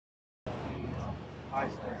Mark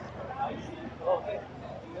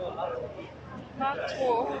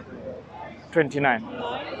 12, 29.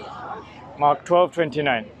 9. Mark 12,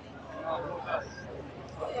 29.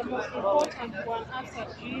 The most important one answered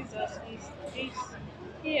Jesus is this: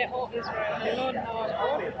 Hear, O Israel, the Lord our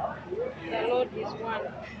God, the Lord is one.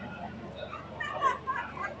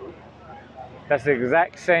 That's the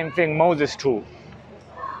exact same thing Moses taught.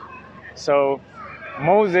 So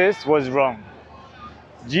Moses was wrong.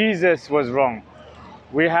 Jesus was wrong.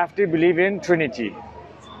 We have to believe in Trinity.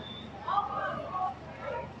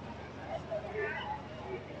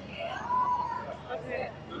 Okay.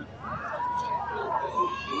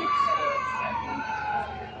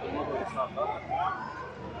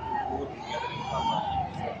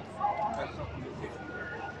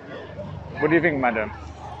 What do you think, madam?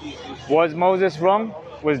 Was Moses wrong?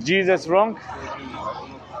 Was Jesus wrong?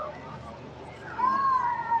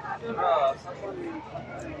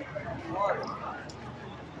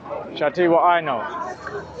 Shall I tell you what I know?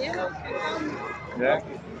 Yeah.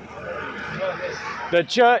 The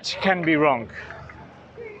church can be wrong.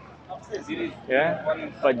 Yeah.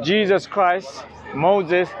 But Jesus Christ,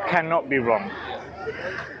 Moses cannot be wrong.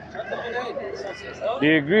 Do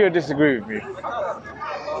you agree or disagree with me? A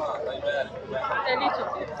little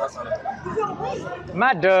bit.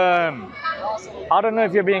 Madam, I don't know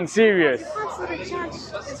if you're being serious. You can't say the church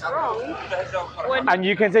is wrong when And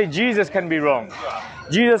you can say Jesus can be wrong.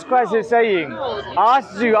 Jesus Christ is saying, I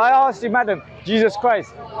asked you, madam, Jesus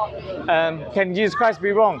Christ, can Jesus Christ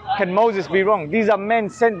be wrong? Can Moses be wrong? These are men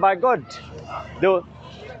sent by God. Does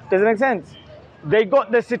it make sense? They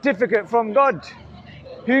got the certificate from God.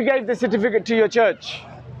 Who gave the certificate to your church?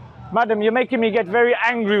 Madam, you're making me get very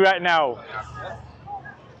angry right now.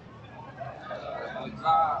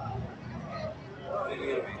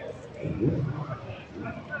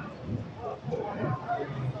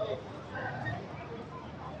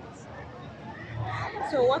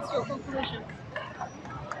 So what's your conclusion?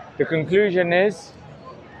 The conclusion is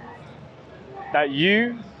that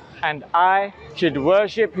you and I should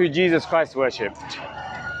worship who Jesus Christ worshipped.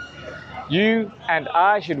 You and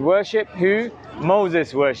I should worship who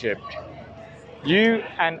Moses worshipped. You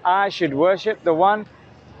and I should worship the one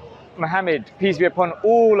Muhammad, peace be upon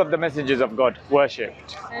all of the messengers of God,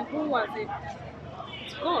 worshipped. And who was it?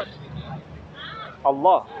 It's God.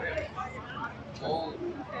 Allah.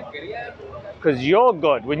 Because your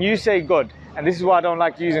God, when you say God, and this is why I don't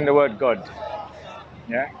like using the word God.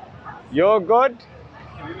 Yeah? Your God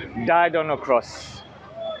died on a cross.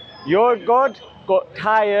 Your God got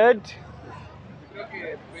tired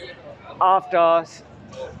after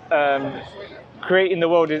creating the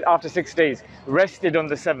world after 6 days, rested on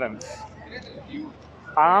the 7th.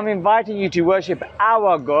 I'm inviting you to worship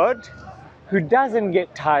our God who doesn't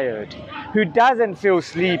get tired, who doesn't feel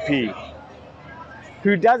sleepy,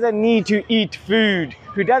 who doesn't need to eat food,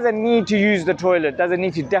 who doesn't need to use the toilet, doesn't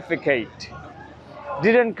need to defecate,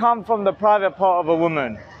 didn't come from the private part of a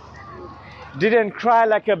woman, didn't cry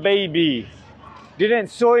like a baby, didn't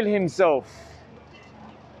soil himself.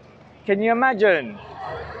 Can you imagine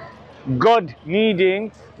God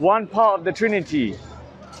needing one part of the Trinity,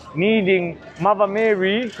 needing Mother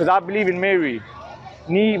Mary, because I believe in Mary,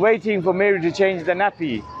 waiting for Mary to change the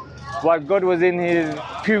nappy while God was in his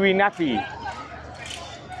pooey nappy?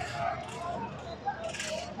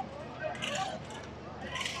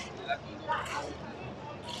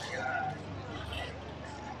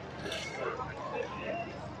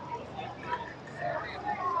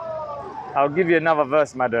 I'll give you another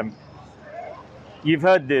verse, madam. You've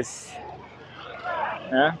heard this.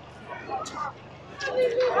 Yeah?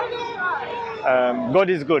 God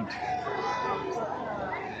is good.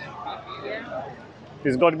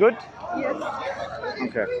 Is God good? Yes.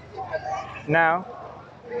 Okay. Now,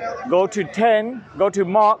 go to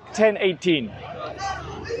Mark 10:18.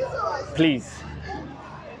 Please.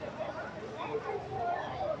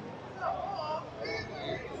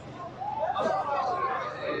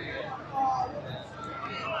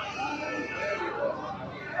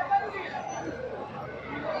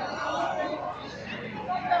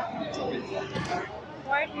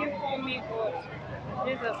 Why do you call me God?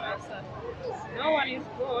 Jesus answered, No one is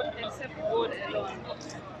God except God alone.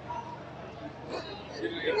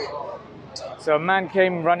 So a man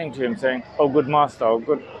came running to him saying, "Oh good master, oh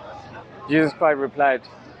good." Jesus Christ replied,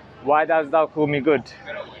 "Why dost thou call me good?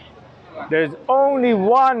 There's only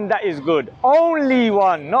one that is good. Only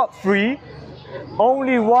one, not three.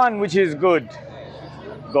 Only one which is good.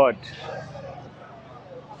 God."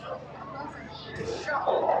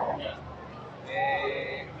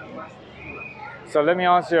 So let me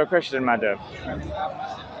answer your question, madam.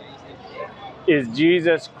 Is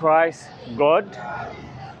Jesus Christ God?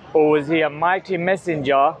 Or was he a mighty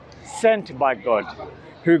messenger sent by God,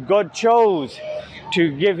 who God chose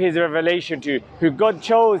to give his revelation to, who God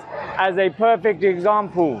chose as a perfect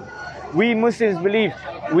example? We Muslims believe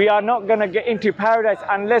we are not going to get into paradise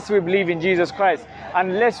unless we believe in Jesus Christ,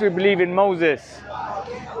 unless we believe in Moses.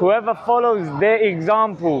 Whoever follows their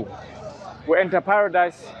example will enter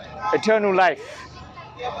paradise, eternal life.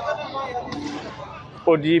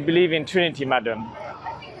 Or do you believe in Trinity, madam?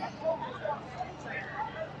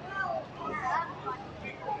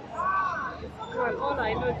 Well, all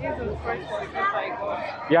I know, Jesus Christ was sent by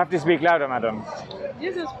God. You have to speak louder, madam.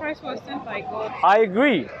 Jesus Christ was sent by God. I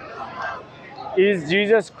agree. Is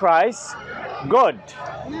Jesus Christ God?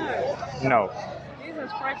 No. No.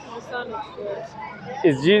 Jesus Christ is the Son of God.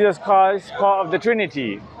 Is Jesus Christ part of the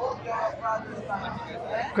Trinity?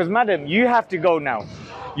 Because, madam, you have to go now.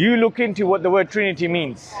 You look into what the word Trinity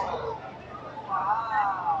means.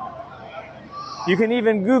 You can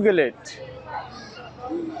even Google it.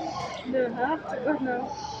 No, I have to go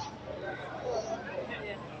now.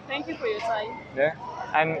 Yeah. Thank you for your time. Yeah.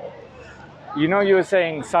 And you know you were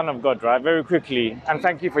saying Son of God, right? Very quickly. And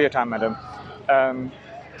thank you for your time, madam.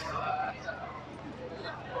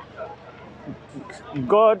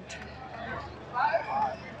 God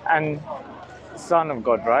and Son of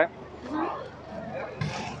God, right?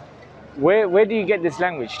 Where do you get this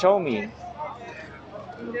language? Tell me. In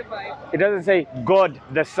the Bible. It doesn't say God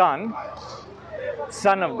the Son,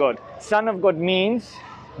 Son of God. Son of God means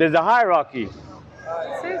there's a hierarchy.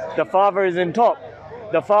 It says, The Father is in top.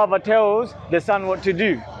 The Father tells the Son what to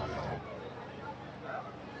do.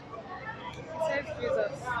 Jesus,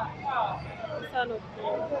 the Son of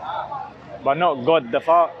God. But not God the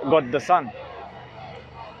God the Son.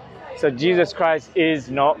 So Jesus Christ is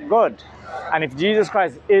not God. And if Jesus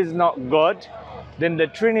Christ is not God, then the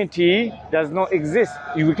Trinity does not exist.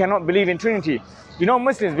 We cannot believe in Trinity. You know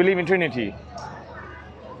Muslims believe in Trinity.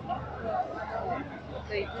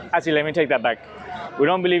 They do. Actually, let me take that back. We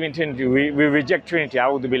don't believe in Trinity. We reject Trinity.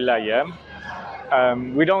 A'udhu billah, yeah?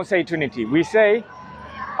 We don't say Trinity. We say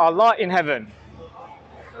Allah in heaven,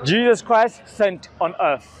 Jesus Christ sent on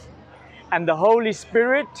earth, and the Holy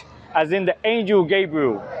Spirit as in the angel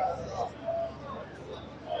Gabriel.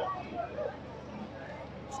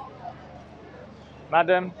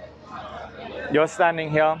 Madam, you're standing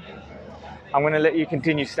here. I'm going to let you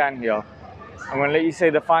continue stand here. I'm going to let you say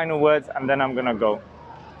the final words and then I'm going to go.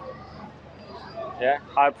 Yeah,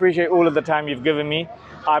 I appreciate all of the time you've given me.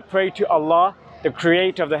 I pray to Allah, the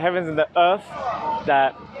creator of the heavens and the earth,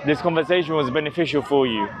 that this conversation was beneficial for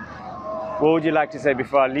you. What would you like to say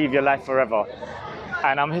before I leave your life forever?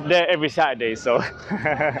 And I'm there every Saturday, so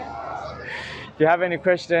if you have any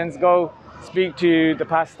questions, go speak to the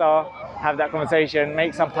pastor, have that conversation,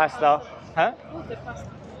 make some pasta. Huh? Who's the pastor?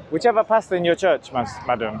 Whichever pastor in your church,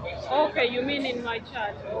 madam. Okay, you mean in my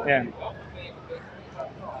church? Okay. Yeah.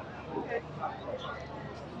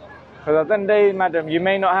 Because at the end of the day, madam, you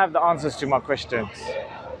may not have the answers to my questions.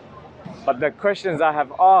 But the questions I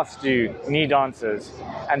have asked you need answers.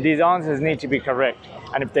 And these answers need to be correct.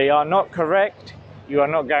 And if they are not correct, you are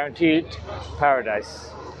not guaranteed paradise.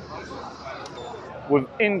 With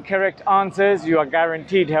incorrect answers, you are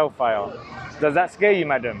guaranteed hellfire. Does that scare you,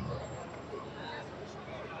 madam?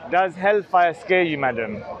 Does hellfire scare you,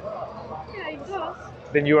 madam? Yeah, it does.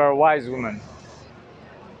 Then you are a wise woman.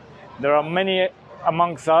 There are many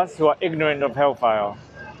amongst us who are ignorant of hellfire,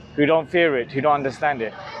 who don't fear it, who don't understand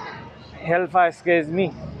it. Hellfire scares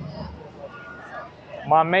me.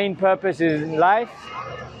 My main purpose in life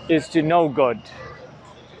is to know God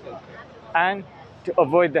and to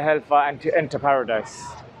avoid the hellfire and to enter paradise.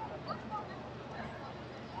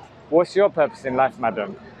 What's your purpose in life,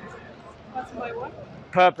 madam? What's my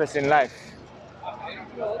what? Purpose in life.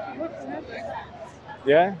 Well, to work for heaven.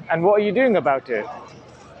 Yeah? And what are you doing about it?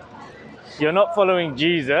 You're not following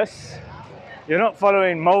Jesus. You're not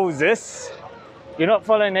following Moses. You're not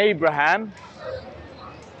following Abraham.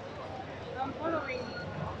 I'm following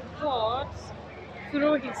God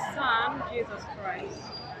through His Son, Jesus Christ.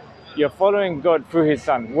 You're following God through His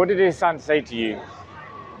Son. What did His Son say to you?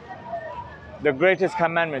 The greatest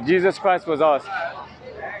commandment. Jesus Christ was asked,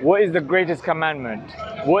 what is the greatest commandment?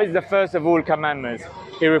 What is the first of all commandments?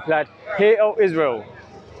 He replied, Hear, O Israel,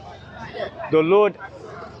 the Lord,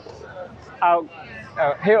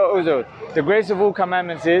 hear, O Israel, the greatest of all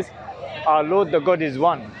commandments is, our Lord the God is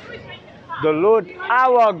one. The Lord,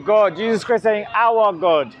 our God, Jesus Christ saying, our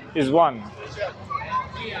God is one.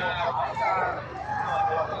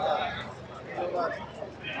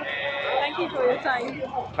 Thank you for your time.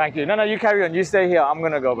 Thank you. No, you carry on. You stay here. I'm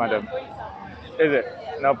going to go, madam. I'm going somewhere. Is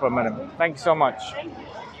it? No problem, madam. Thank you so much.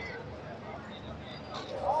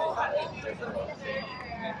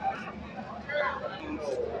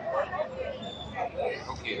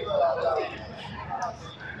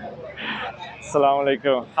 Assalamu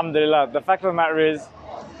alaikum. Alhamdulillah. The fact of the matter is,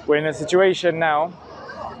 we're in a situation now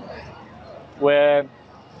where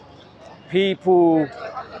people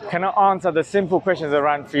cannot answer the simple questions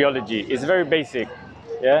around theology. It's very basic,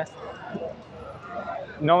 yeah?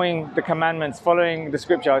 Knowing the commandments, following the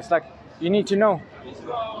scripture, it's like, you need to know.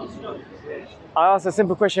 I asked a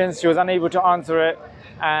simple question, she was unable to answer it,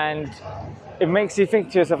 and it makes you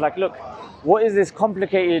think to yourself, like, look, what is this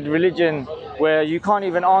complicated religion where you can't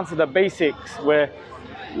even answer the basics, where,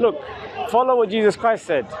 look, follow what Jesus Christ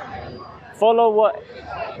said. Follow what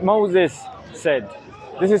Moses said.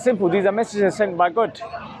 This is simple. These are messages sent by God.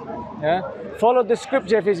 Yeah? Follow the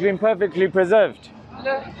scripture if it's been perfectly preserved.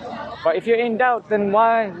 But if you're in doubt, then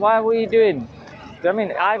why were you doing? I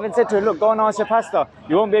mean, I even said to her, look, go and ask your pastor.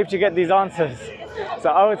 You won't be able to get these answers. So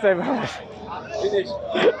I would say,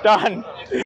 done.